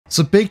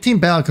So Big Team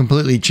Battle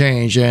completely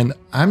changed, and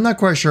I'm not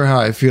quite sure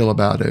how I feel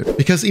about it.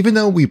 Because even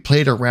though we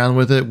played around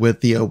with it with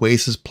the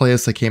Oasis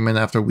playlist that came in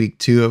after week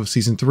 2 of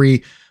season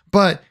 3,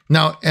 but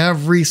now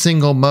every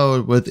single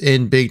mode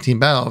within Big Team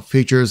Battle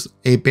features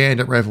a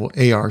Bandit Rifle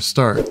AR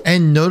start.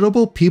 And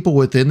notable people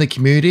within the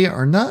community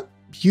are not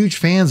huge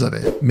fans of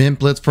it. Mint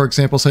Blitz, for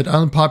example, said,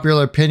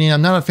 unpopular opinion,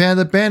 I'm not a fan of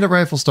the Bandit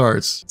Rifle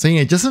starts, saying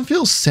it doesn't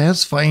feel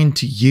satisfying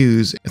to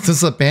use. And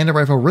since the Bandit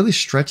Rifle really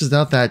stretches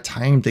out that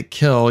time to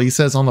kill, he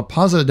says, on the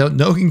positive note,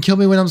 no one can kill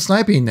me when I'm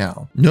sniping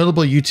now.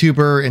 Notable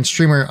YouTuber and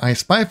streamer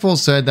iSpyful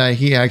said that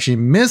he actually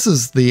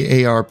misses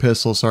the AR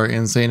pistol start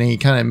and saying he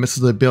kind of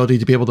misses the ability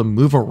to be able to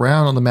move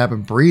around on the map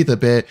and breathe a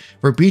bit,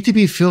 where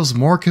BTB feels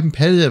more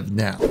competitive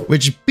now.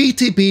 Which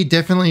BTB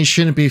definitely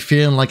shouldn't be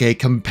feeling like a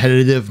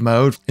competitive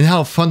mode, and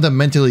how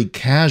fundamentally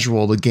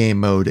casual the game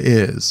mode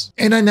is.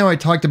 And I know I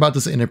talked about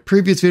this in a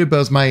previous video, but it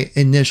was my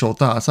initial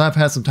thoughts. I've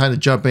had some time to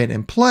jump in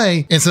and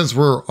play, and since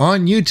we're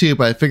on YouTube,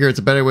 I figure it's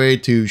a better way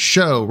to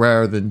show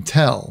rather than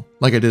tell,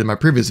 like I did in my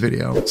previous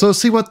video. So let's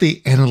see what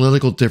the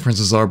analytical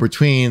differences are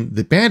between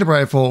the Bandit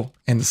Rifle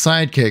and the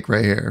Sidekick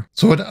right here.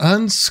 So an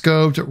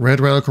unscoped red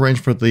reticle range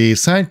for the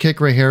Sidekick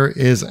right here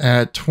is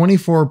at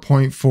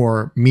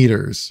 24.4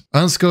 meters.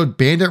 Unscoped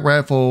Bandit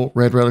Rifle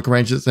red reticle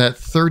range is at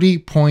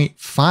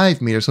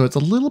 30.5 meters, so it's a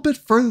little bit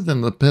further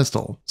than the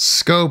pistol.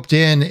 Scoped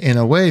in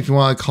a way, if you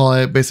want to call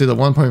it basically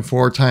the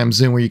 1.4 times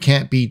zoom where you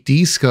can't be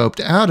de-scoped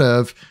out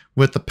of.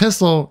 With the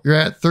pistol, you're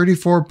at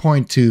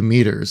 34.2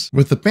 meters.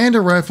 With the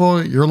Bandit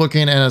Rifle, you're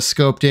looking at a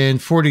scoped in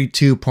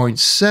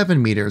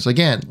 42.7 meters.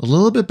 Again, a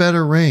little bit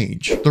better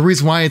range. The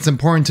reason why it's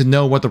important to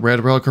know what the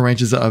red reticle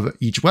range is of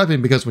each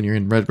weapon, because when you're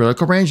in red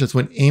reticle range, that's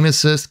when aim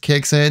assist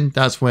kicks in.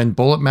 That's when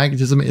bullet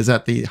magnetism is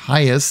at the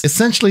highest.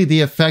 Essentially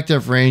the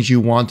effective range you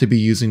want to be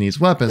using these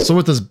weapons. So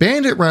with this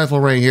Bandit Rifle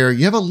right here,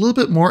 you have a little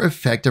bit more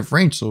effective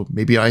range. So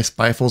maybe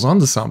iSpyful's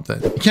onto something.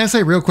 Can I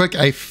say real quick,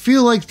 I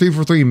feel like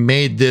 343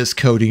 made this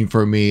coding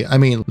for me. I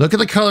mean, look at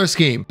the color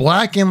scheme.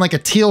 Black and like a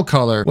teal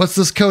color. What's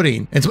this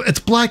coding? It's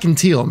black and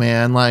teal,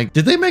 man. Like,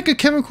 did they make a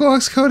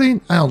KevinKoolx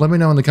coding? I don't know, let me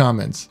know in the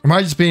comments. Or am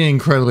I just being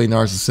incredibly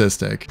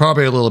narcissistic?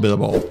 Probably a little bit of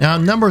both. Now,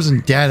 numbers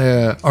and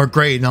data are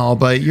great and all,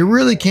 but you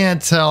really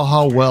can't tell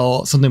how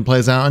well something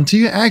plays out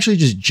until you actually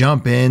just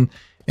jump in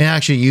and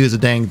actually use a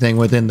dang thing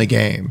within the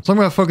game. So I'm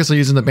going to focus on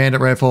using the Bandit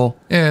Rifle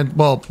and,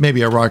 well,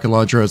 maybe a rocket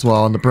launcher as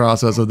well in the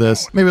process of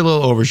this. Maybe a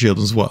little overshield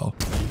as well.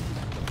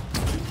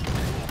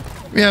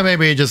 Yeah,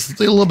 maybe just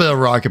a little bit of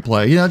rocket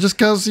play, you know, just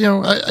because, you know,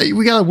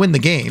 we got to win the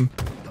game.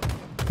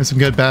 There's some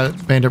good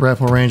Bandit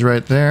Rifle range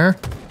right there.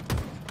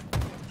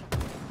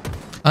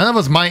 I don't know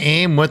if it's my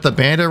aim with the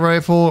Bandit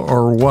Rifle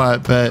or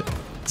what, but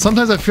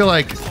sometimes I feel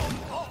like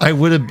I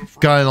would have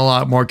gotten a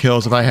lot more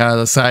kills if I had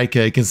a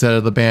Sidekick instead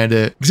of the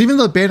Bandit. Because even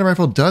though the Bandit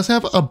Rifle does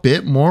have a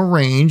bit more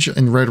range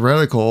in red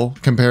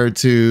reticle compared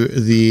to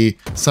the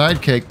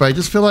Sidekick, but I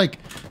just feel like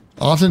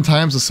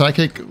oftentimes the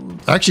Sidekick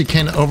actually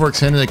can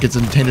overextend its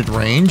intended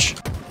range.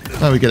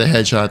 Oh, we get a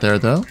headshot there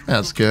though.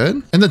 That's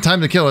good. And the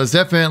time to kill is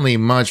definitely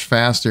much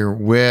faster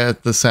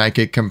with the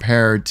Sidekick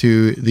compared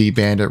to the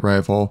Bandit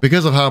Rifle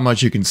because of how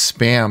much you can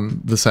spam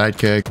the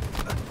Sidekick.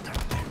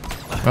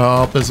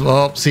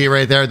 Oh, see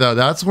right there though.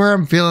 That's where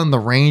I'm feeling the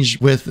range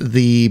with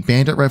the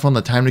Bandit Rifle and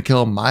the time to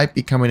kill might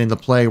be coming into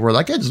play, where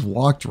like I just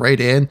walked right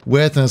in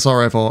with an assault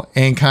rifle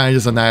and kind of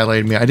just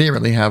annihilated me. I didn't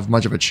really have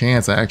much of a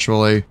chance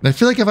actually. And I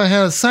feel like if I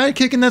had a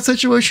Sidekick in that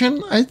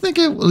situation, I think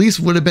it at least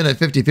would have been a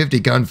 50-50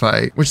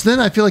 gunfight, which then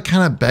I feel like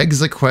kind of begs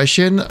the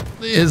question,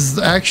 is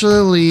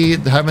actually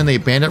having a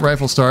Bandit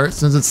Rifle start,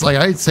 since it's like,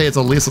 I'd say it's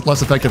a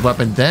less effective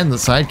weapon than the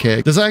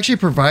Sidekick, does it actually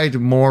provide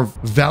more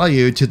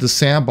value to the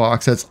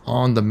sandbox that's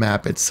on the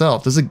map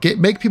itself? Does it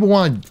make people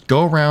want to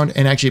go around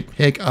and actually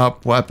pick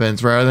up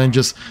weapons rather than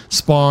just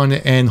spawn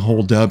and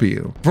hold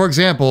W? For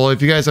example, if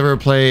you guys ever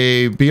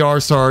play BR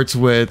starts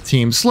with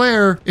Team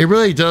Slayer, it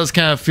really does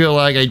kind of feel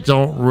like I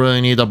don't really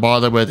need to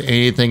bother with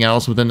anything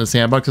else within the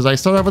sandbox because I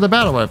start off with a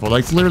battle rifle.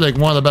 Like, it's literally like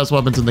one of the best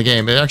weapons in the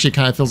game. It actually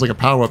kind of feels like a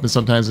power weapon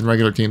sometimes in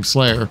regular Team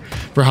Slayer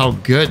for how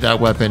good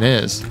that weapon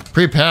is.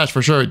 Pre-patch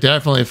for sure, it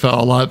definitely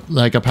felt a lot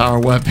like a power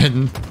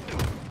weapon.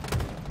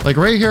 Like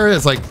right here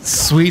is like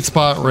sweet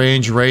spot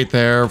range right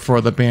there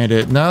for the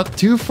Bandit. Not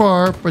too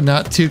far, but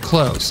not too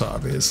close,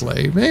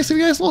 obviously. Makes you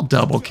guys a little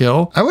double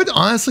kill. I would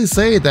honestly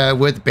say that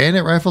with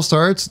Bandit Rifle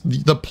starts,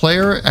 the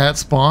player at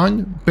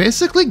spawn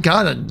basically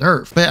got a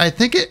nerf. But I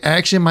think it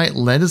actually might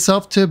lend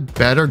itself to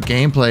better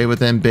gameplay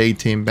within Big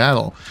Team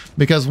Battle.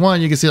 Because one,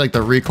 you can see like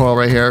the recoil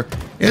right here.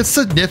 It's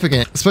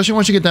significant, especially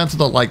once you get down to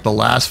the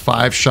last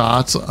 5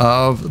 shots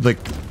of the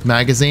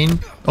magazine.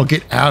 Oh,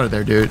 get out of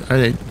there, dude. I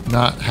ain't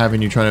not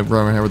having you trying to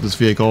run around here with this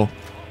vehicle.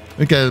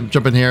 Okay,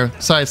 jump in here.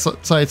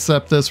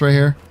 Sidestep this right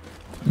here.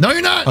 No,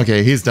 you're not.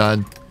 Okay, he's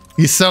done.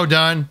 He's so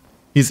done.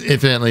 He's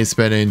infinitely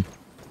spinning.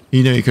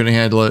 you know you couldn't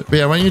handle it. But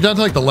yeah, when you're down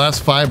to like the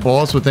last 5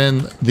 bullets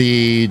within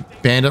the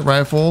Bandit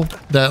rifle,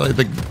 that like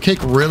the kick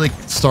really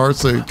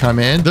starts to come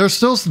in. There's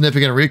still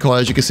significant recoil,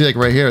 as you can see like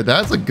right here.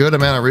 That's a good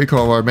amount of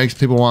recoil where it makes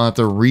people want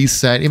to have to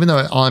reset, even though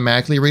it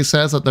automatically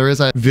resets, that there is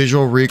that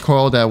visual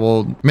recoil that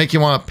will make you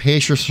want to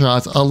pace your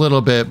shots a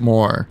little bit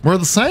more. Where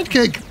the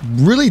Sidekick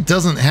really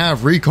doesn't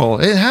have recoil.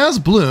 It has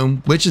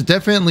bloom, which is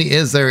definitely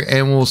is there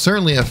and will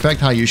certainly affect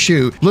how you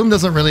shoot. Bloom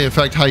doesn't really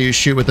affect how you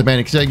shoot with the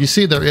Bandit, because like you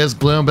see there is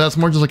bloom, but that's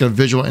more just like a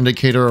visual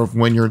indicator of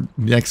when your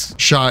next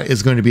shot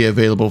is going to be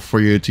available for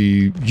you to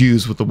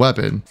use with the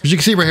weapon. As you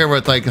can see right here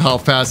with like how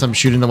fast I'm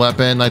shooting the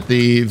weapon, like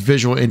the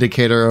visual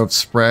indicator of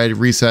spread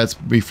resets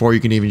before you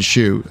can even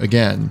shoot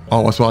again.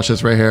 Oh, let's watch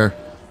this right here.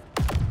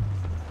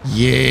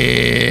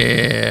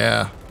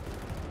 Yeah.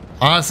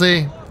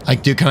 Honestly, I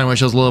do kind of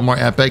wish it was a little more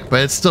epic, but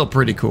it's still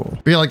pretty cool.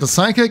 But yeah, like the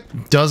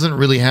Sidekick doesn't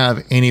really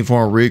have any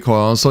form of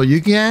recoil, so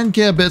you can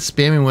get a bit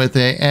spammy with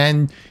it,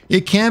 and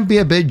it can be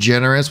a bit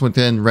generous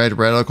within red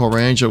reticle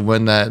range of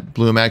when that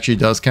bloom actually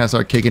does kind of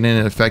start kicking in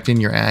and affecting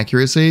your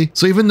accuracy.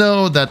 So even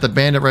though that the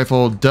Bandit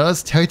rifle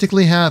does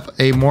technically have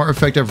a more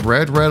effective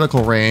red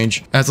reticle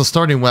range as a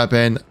starting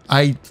weapon,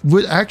 I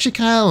would actually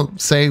kind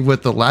of say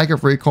with the lack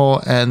of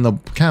recoil and the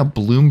kind of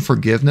bloom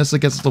forgiveness, I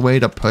guess is the way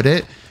to put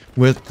it,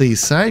 with the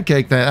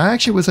Sidekick, that I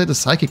actually would say the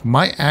Sidekick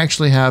might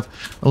actually have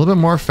a little bit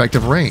more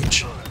effective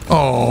range.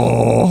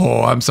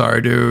 Oh, I'm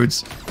sorry,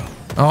 dudes.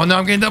 Oh, no,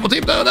 I'm getting double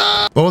teamed. No.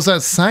 But was that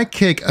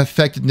Sidekick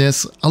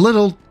effectiveness a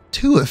little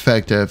too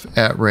effective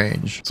at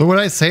range? So would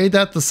I say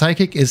that the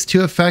Sidekick is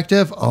too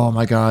effective? Oh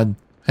my God.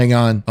 Hang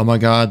on. Oh my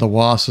God, the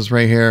wasp is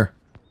right here.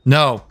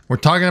 No, we're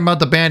talking about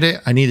the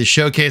Bandit. I need to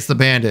showcase the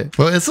Bandit.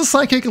 But is the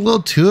Sidekick a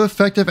little too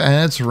effective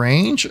at its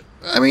range?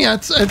 I mean,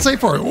 I'd say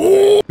for it.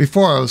 Oh!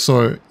 Before I was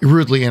so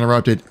rudely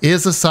interrupted,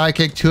 is the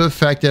Sidekick too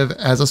effective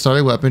as a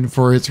starting weapon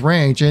for its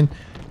range? And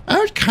I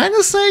would kind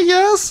of say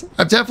yes.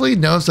 I've definitely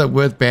noticed that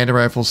with Bandit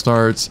rifle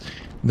starts,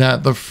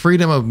 that the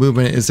freedom of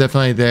movement is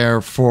definitely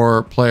there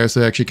for players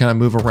to actually kind of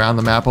move around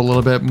the map a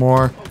little bit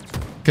more.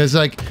 Because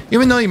like,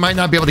 even though you might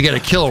not be able to get a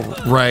kill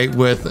right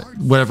with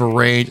whatever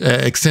range,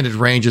 extended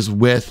ranges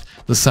with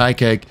the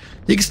Sidekick,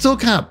 you can still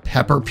kind of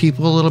pepper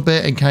people a little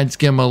bit and kind of just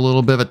give them a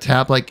little bit of a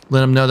tap, like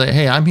let them know that,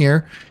 hey, I'm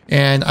here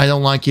and I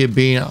don't like you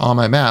being on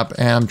my map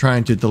and I'm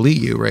trying to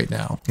delete you right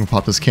now. I'm gonna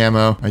pop this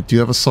camo. I do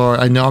have a sword.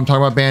 I know I'm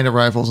talking about Bandit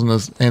rifles in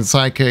this and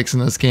Sidekicks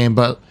in this game,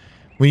 but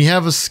when you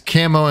have a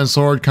camo and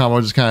sword combo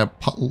just kind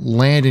of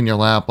land in your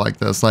lap like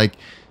this, like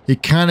you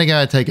kind of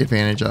got to take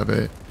advantage of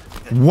it.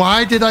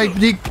 Why did I...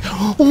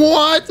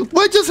 What?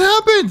 What just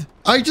happened?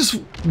 I just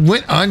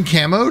went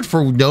uncamoed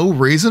for no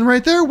reason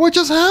right there? What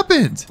just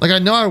happened? Like, I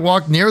know I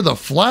walked near the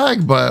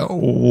flag, but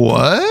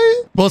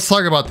what? Well, let's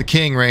talk about the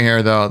king right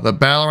here, though. The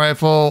battle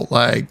rifle,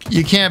 like,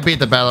 you can't beat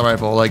the battle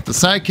rifle. Like, the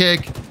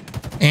Sidekick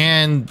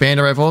and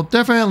Bandit rifle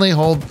definitely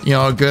hold, you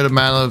know, a good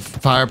amount of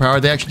firepower.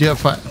 They actually do have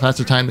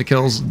faster time to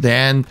kills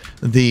than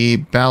the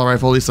battle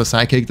rifle, at least the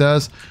Sidekick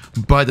does.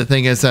 But the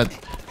thing is that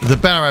the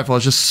battle rifle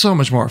is just so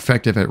much more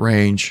effective at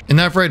range.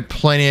 And I've read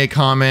plenty of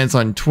comments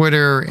on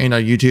Twitter and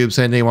on YouTube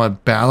saying they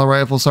want battle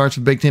rifle starts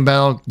for big team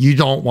battle. You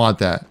don't want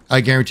that.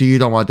 I guarantee you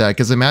don't want that.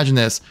 Because imagine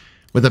this.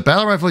 With a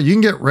battle rifle, you can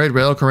get red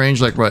reticle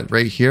range like what,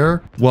 right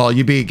here? Well,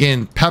 you'd be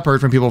getting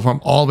peppered from people from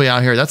all the way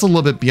out here. That's a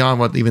little bit beyond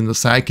what even the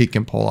Sidekick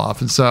can pull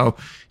off. And so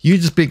you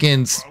just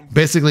begin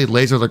basically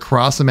lasered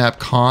across the map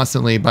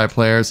constantly by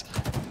players.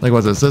 Like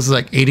what's this? This is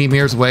like 80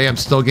 meters away. I'm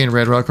still getting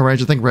red reticle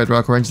range. I think red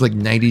reticle range is like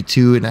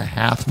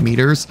 92.5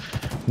 meters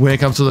when it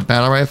comes to the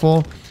battle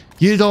rifle.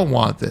 You don't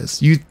want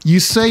this. You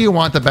say you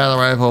want the battle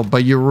rifle,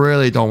 but you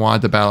really don't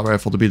want the battle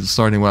rifle to be the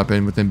starting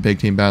weapon within big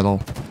team battle.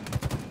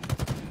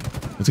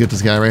 Let's get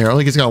this guy right here. I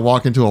think he's got to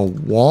walk into a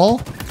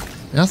wall.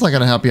 That's not going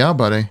to help you out,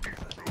 buddy.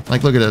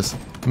 Like, look at this.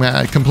 Man,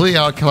 I completely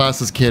outclassed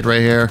this kid right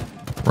here.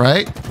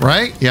 Right?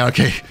 Right? Yeah,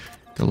 okay.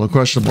 Got a little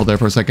questionable there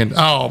for a second.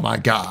 Oh, my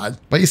God.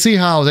 But you see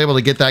how I was able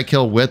to get that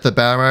kill with the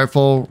battle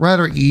rifle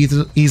rather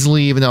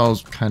easily, even though I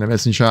was kind of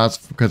missing shots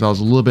because I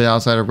was a little bit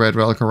outside of red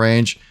reticle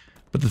range.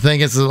 But the thing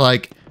is,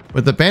 like,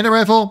 with the Bandit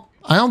rifle,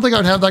 I don't think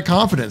I'd have that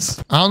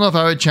confidence. I don't know if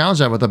I would challenge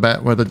that with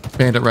a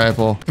Bandit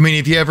rifle. I mean,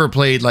 if you ever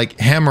played like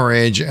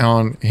Hemorrhage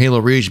on Halo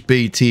Reach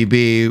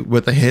BTB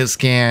with the hit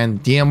scan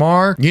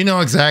DMR, you know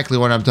exactly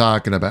what I'm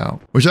talking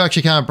about. Which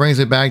actually kind of brings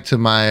it back to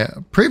my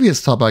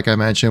previous topic I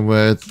mentioned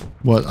with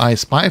what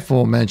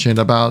iSpyful mentioned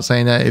about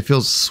saying that it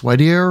feels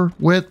sweatier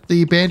with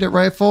the Bandit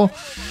rifle.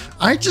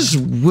 I just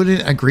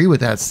wouldn't agree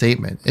with that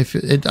statement.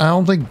 I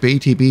don't think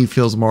BTB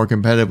feels more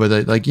competitive with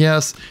it. Like,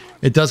 yes,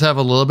 it does have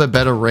a little bit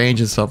better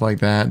range and stuff like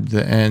that,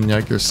 and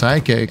like your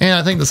Sidekick. And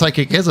I think the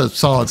Sidekick is a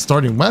solid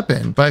starting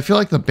weapon, but I feel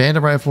like the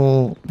Bandit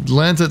rifle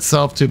lends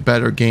itself to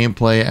better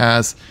gameplay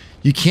as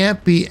you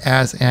can't be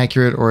as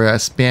accurate or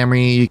as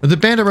spammy. With the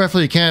Bandit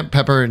rifle, you can't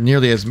pepper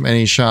nearly as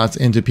many shots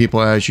into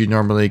people as you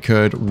normally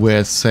could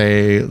with,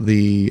 say,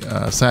 the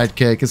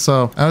Sidekick. And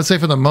so I would say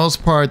for the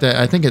most part that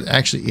I think it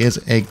actually is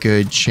a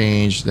good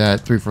change that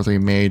 343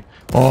 made.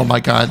 Oh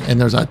my God,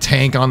 and there's a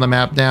tank on the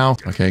map now.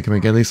 Okay, can we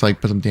at least like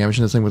put some damage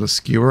in this thing with a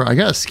skewer? I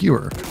got a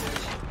skewer.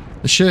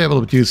 I should be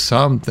able to do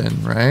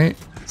something, right?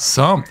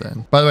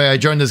 Something. By the way, I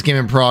joined this game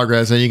in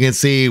progress, and you can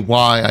see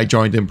why I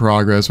joined in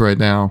progress right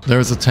now.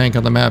 There's a tank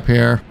on the map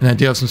here, and I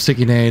do have some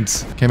sticky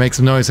nades. Can make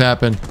some noise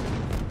happen.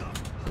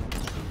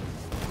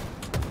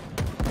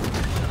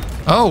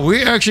 Oh,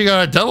 we actually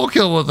got a double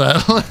kill with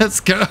that. Let's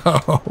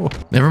go.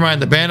 Never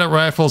mind, the bandit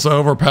rifle's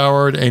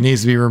overpowered and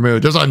needs to be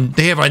removed.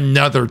 They have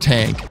another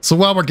tank. So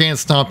while we're getting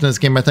stomped in this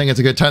game, I think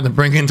it's a good time to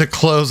bring into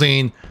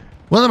closing.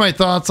 One of my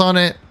thoughts on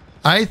it,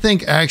 I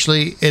think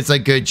actually it's a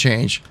good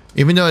change.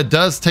 Even though it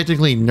does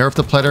technically nerf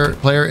the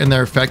player in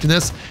their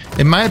effectiveness,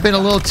 it might have been a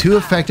little too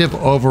effective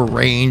over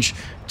range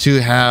to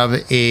have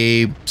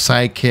a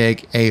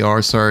sidekick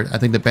AR start. I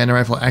think the bandit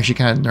rifle actually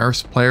kind of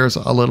nerfs players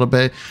a little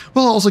bit.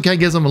 Well, also kind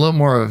of gives them a little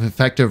more of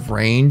effective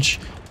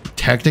range.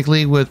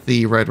 Technically, with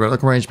the red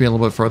reticle range being a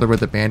little bit further with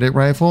the bandit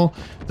rifle,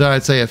 though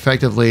I'd say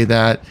effectively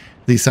that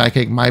the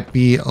sidekick might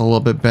be a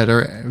little bit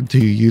better to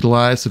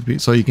utilize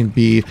so you can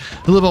be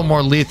a little bit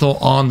more lethal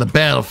on the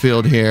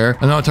battlefield here.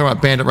 I know I'm talking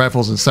about bandit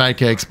rifles and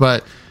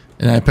sidekicks,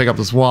 and I pick up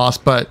this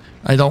wasp, but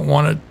I don't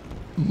want to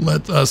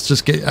let us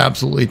just get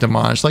absolutely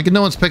demolished. Like,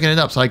 no one's picking it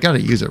up, so I gotta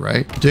use it,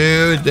 right?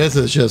 Dude, this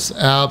is just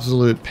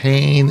absolute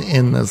pain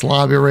in this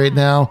lobby right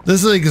now.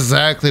 This is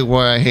exactly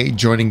why I hate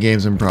joining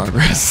games in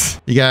progress.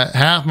 You got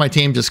half my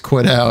team just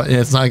quit out and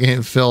it's not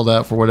getting filled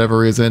out for whatever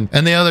reason,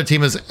 and the other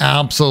team is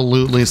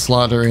absolutely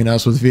slaughtering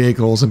us with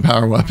vehicles and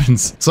power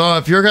weapons. So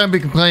if you're gonna be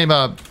complaining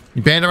about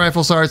bandit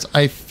rifle starts,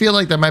 I feel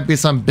like there might be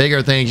some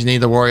bigger things you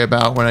need to worry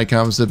about when it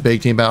comes to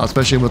big team battle,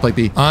 especially with like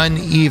the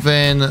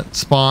uneven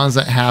spawns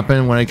that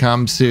happen when it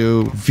comes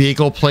to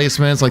vehicle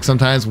placements. Like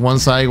sometimes one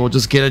side will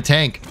just get a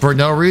tank for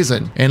no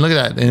reason. And look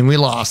at that. And we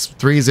lost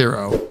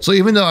 3-0. So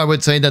even though I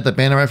would say that the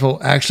bandit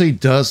rifle actually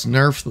does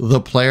nerf the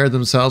player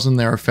themselves and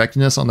their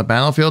effectiveness on the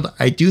battlefield,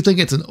 I do think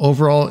it's an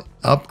overall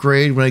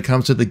upgrade when it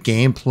comes to the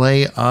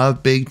gameplay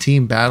of big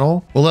team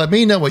battle. Well, let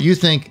me know what you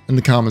think in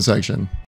the comment section.